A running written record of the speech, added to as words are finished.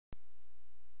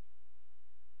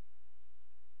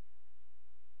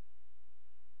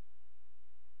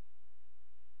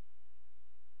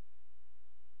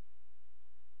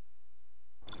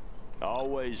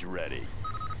Always ready.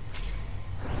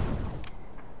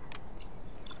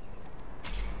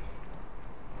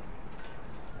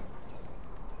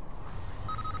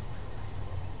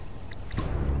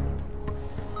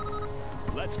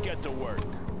 Let's get to work.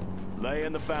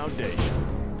 Laying the foundation.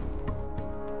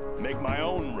 Make my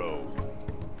own road.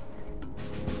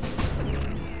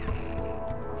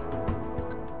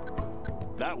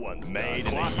 That one's made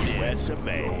in the US of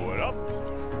A. Blow it up.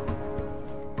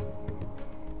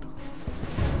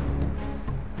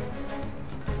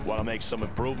 Want to make some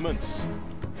improvements?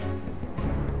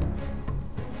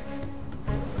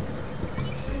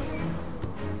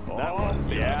 That one's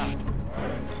finished.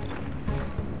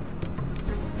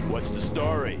 What's the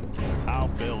story? I'll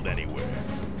build anywhere.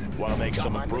 Want to make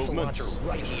some improvements? Got my missile launcher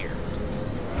right here.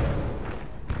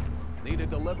 Need a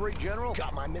delivery, General?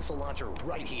 Got my missile launcher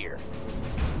right here.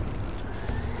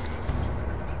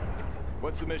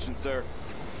 What's the mission, sir?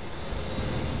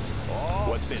 Oh,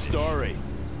 what's the story?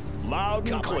 Loud and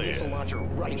Got clear. my missile launcher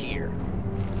right here.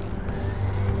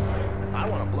 I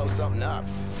want to blow something up.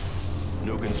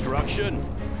 New construction.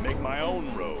 Make my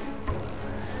own road.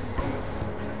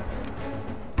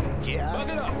 Yeah. Bug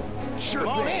it up. Sure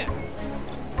Come on thing. in.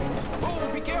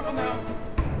 Oh, be careful now.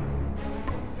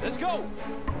 Let's go.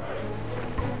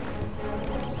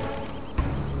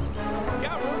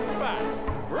 Got room for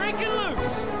five. Breaking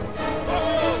loose.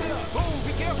 Oh,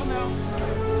 be careful now.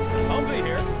 Humvee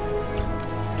here.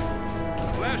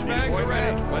 Flashbangs are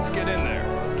ready. Let's get in there.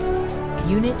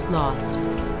 Unit lost. Got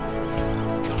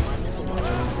my missile launcher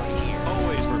right here.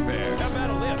 Always prepared. How about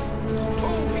a lift?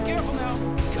 Oh, be careful now.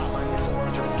 Got my missile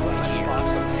launcher right here. Let's pop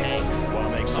some tanks. Want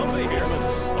to make some Humvee here.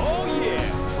 improvements? Oh, yeah.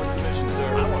 What's the mission, sir?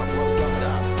 I want to blow something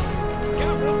up.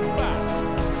 Got room for five.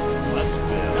 Let's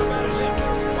build. How about a lift?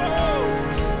 Whoa.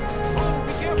 Oh,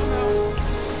 be careful now.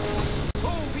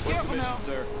 Oh, be What's the careful mission, now.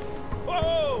 sir?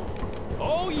 Whoa.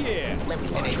 Oh, yeah. Let me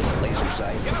finish my laser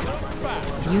sights. Got room for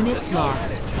five. Unit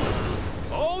lost.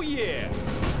 Oh, yeah.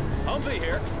 Humvee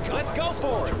here. Let's go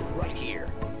for it. Right here.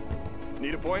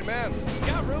 Need a point man?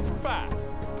 Got room for five.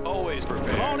 Always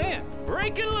prepared. Come on in.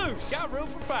 Breaking loose. Got room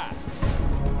for five.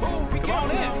 Oh, be careful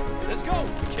now. Let's go.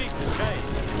 Keep the change.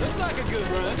 Looks like a good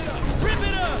run. Rip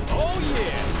it up. Oh,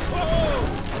 yeah.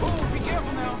 Whoa. Oh, be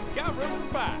careful now. Got room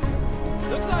for five.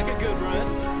 Looks like a good run.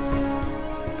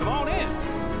 Come on in.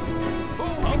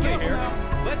 Oh, okay here.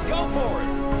 Let's go for it.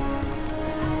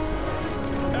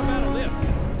 How about a lift?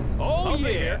 Oh,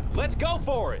 yeah. Let's go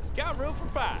for it. Got room for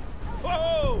five.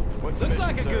 Whoa. What's the Looks mission,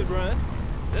 like a sir? good run.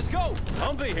 Let's go.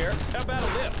 Humvee here. How about a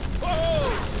lift?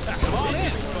 Whoa. Come on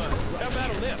in. How about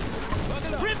a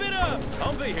lift? Rip it up.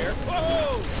 Humvee here.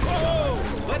 Whoa.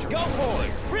 Whoa. Let's go for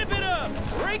it. Rip it up.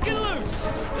 Breaking loose.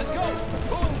 Let's go.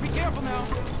 Oh, be careful now.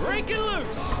 Breaking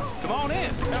loose. Come on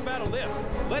in. How about a lift?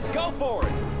 Let's go for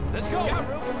it. Let's go. Got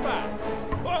room for five.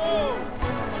 Whoa.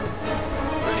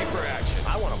 Ready for action.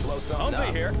 I want to blow something Humvee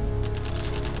up. here.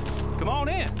 Come on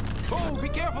in. Oh, be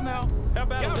careful now. How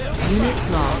about a lift?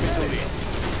 Unit lost.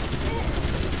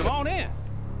 Come on in.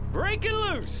 Breaking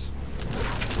loose.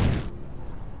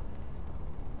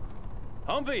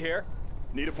 Humvee here.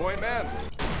 Need a point man?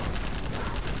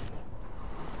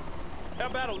 How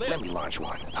about a lift? Let me launch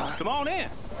one. Huh? Come on in.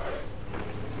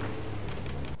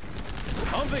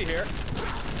 Humvee here.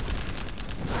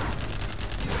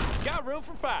 Got room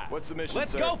for five. What's the mission,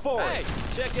 Let's sir? go for it.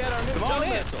 Check out our new Come on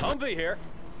in. Humvee here.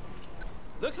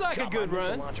 Looks like Got a good my missile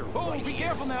run. launcher Oh, right be here.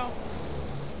 careful now.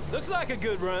 Looks like a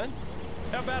good run.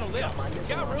 How about a lift? Got my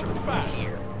missile Got launcher room for right five.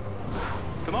 here.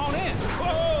 Come on in.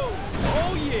 Whoa!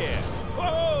 Oh, yeah.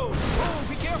 Whoa! Whoa,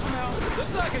 be careful now.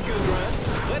 Looks like a good run.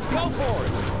 Let's go for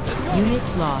it. Let's go.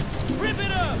 Unit lost. Rip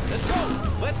it up. Let's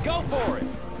go. Let's go for it.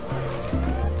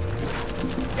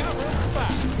 Got room for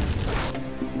five.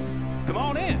 Come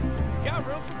on in. Got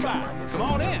room for five. Come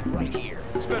on in. Right here.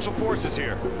 Special forces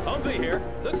here. Humvee here.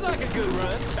 Looks like a good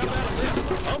run. How about a lift?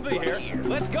 Humvee here.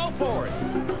 Let's go for it.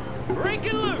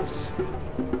 Breaking loose.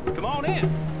 Come on in.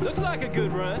 Looks like a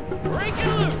good run. Breaking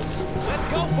loose.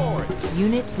 Let's go for it.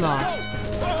 Unit lost.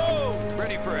 Whoa!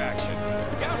 Ready for action.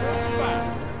 Got room for five.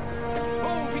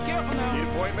 Oh, be careful now. Need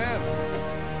a point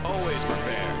man? Always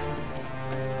prepared.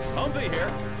 Humvee here.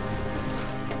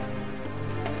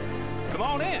 Come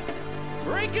on in.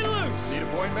 Breaking loose. Need a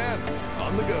point man?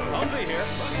 On the go. Humvee here.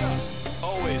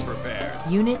 Always prepared.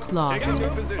 Unit Take lost. a new Got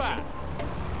room for position. five.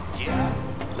 Yeah.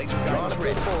 Laser drawing a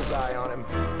big bullseye on him.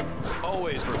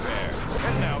 Always prepared.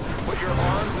 And now, put your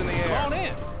arms in the Come air. on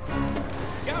in.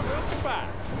 Got room for five.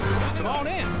 Come on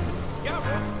in. Got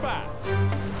room for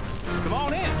five. Come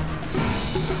on in.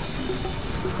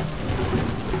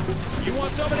 You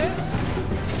want some of this?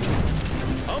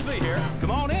 Humvee here.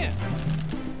 Come on in.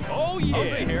 Oh, yeah.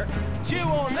 Humvee here. Chew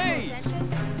on these.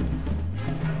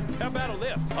 How about a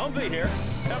lift? Humvee here.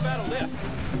 How about a lift?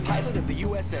 Pilot of the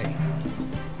USA.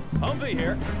 Humvee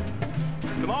here.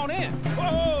 Come on in.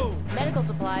 Whoa! Medical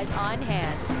supplies on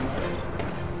hand.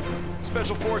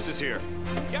 Special forces here.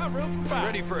 Got room for 5.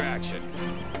 Ready for action.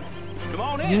 Come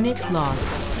on in. Unit lost.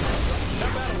 How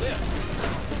about a lift?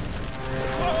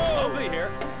 Whoa! Humvee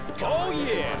here. Oh,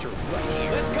 yeah.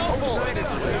 Let's go for it.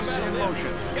 How about a lift?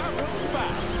 Got room for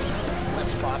 5.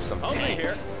 Let's pop some Humvee tanks.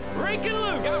 here. Breaking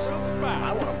loose. Got room for 5.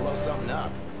 I want to blow something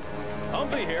up.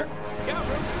 Humvee here. Got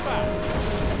room for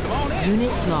 5. Come on in.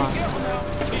 Unit lost.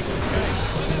 Keep the change.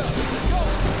 Look it up. Let's go.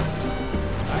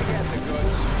 I got the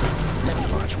goods. Let me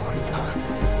launch one, huh?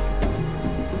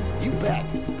 You bet.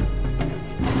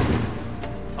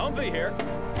 Humvee here.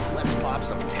 Let's pop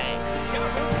some tanks.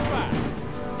 Got room for 5.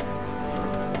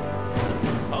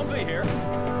 Humvee here.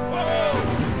 Whoa!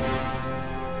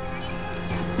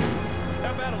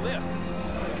 How about a lift?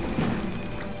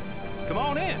 Come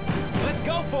on in. Let's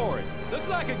go for it. Looks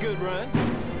like a good run.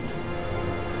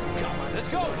 Come on, let's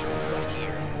go. Right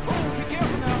here. Oh, be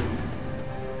careful now.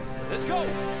 Let's go.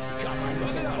 Come on,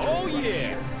 Look it up. Oh,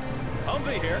 yeah.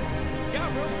 Humvee here.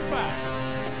 Got room for 5.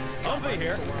 Humvee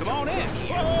here. Come on in.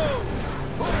 Whoa!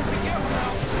 Oh, be careful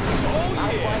now. Oh,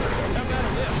 yeah. How about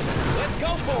a lift? Let's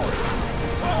go for it.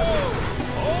 Whoa!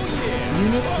 Oh, yeah.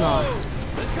 Unit Whoa. lost.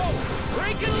 Let's go.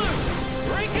 Breaking loose.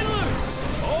 Breaking loose.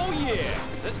 Oh, yeah.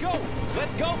 Let's go.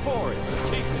 Let's go for it.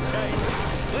 Keep the change.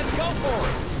 Let's go for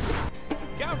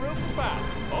it. Got room for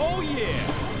 5. Oh,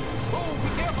 yeah. Oh, be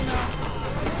careful now.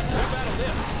 How about a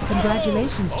lift?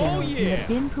 Congratulations, Oh, General. You yeah. have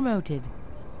been promoted.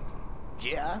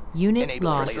 Yeah? Unit Enable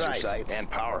lost. laser sights. And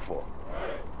powerful.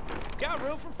 Got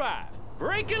room for 5.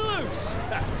 Breaking loose.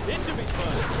 It should be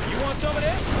fun. You want some of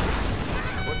this?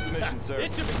 What's the mission, sir?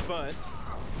 It should be fun.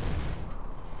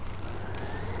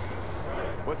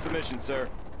 What's the mission, sir?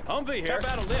 Humvee here.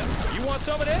 How about a lift? You want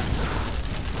some of this?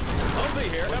 Humvee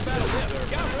here. How about a lift? sir?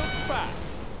 Got room for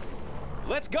 5.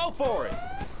 Let's go for it.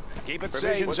 Keep it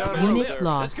Provisions safe, on son. the Unit sir.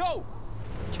 lost. Let's go.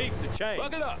 Keep the change.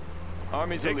 Buck it up.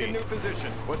 Army's Take a elite. new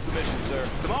position. What's the mission, sir?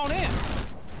 Come on in.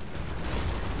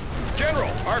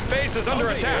 General, our base is under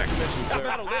Humvee attack. here. Mission, How sir.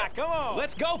 about a lift? Come on.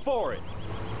 Let's go for it.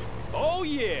 Oh,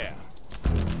 yeah.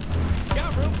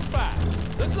 Got room for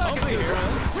 5. Looks like a good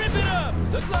run. Rip it up.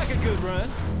 Looks like a good run.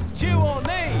 Chew on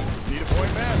these. Need a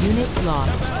point, man? Unit How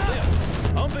lost. about a lift?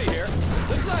 Humvee here.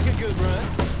 Looks like a good run.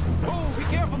 Oh, be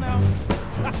careful now.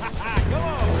 Come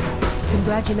on.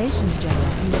 Congratulations, General.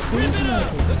 You have been Rip it up.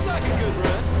 promoted. Looks like a good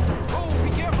run. Oh, be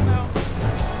careful now.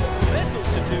 This'll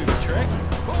should do the trick.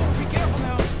 Oh, be careful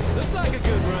now. Looks like a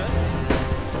good run.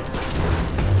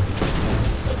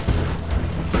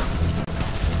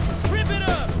 Rip it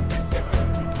up.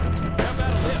 How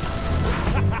about a lift?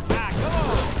 Come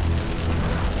on.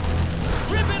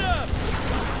 Rip it up.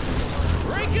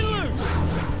 Break it loose.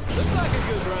 Looks like a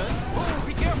good run. Oh,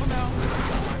 be careful now.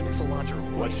 Missile launcher.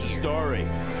 What's the story?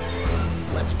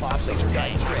 Let's pop some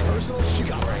tanks. Personal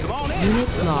shooting range. Come on in. Unit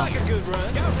Looks lost. like a good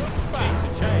run. Got room for 5 to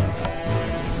change.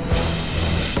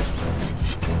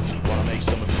 Want to make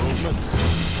some improvements?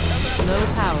 Low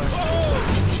power. Oh,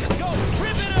 let's go.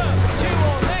 Rip it up. Chew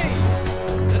on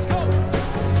these. Let's go.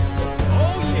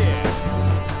 Oh, yeah.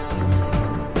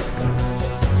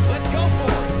 Let's go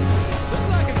for it. Looks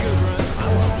like a good run.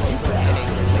 You bet.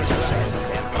 Enable laser sights.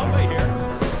 Humvee here.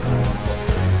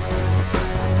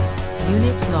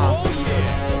 Unit Oh, lost. yeah.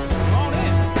 Come on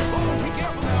in. Oh, be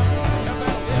careful now. How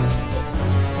about a lift?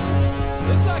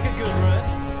 Looks like a good run.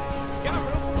 Got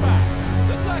room for 5.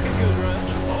 Looks like a good run.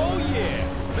 Oh, yeah.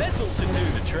 This'll should do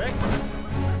the trick.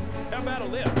 How about a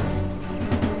lift?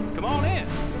 Come on in.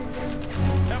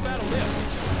 How about a lift?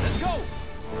 Let's go.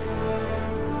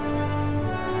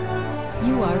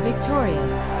 You are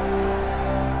victorious.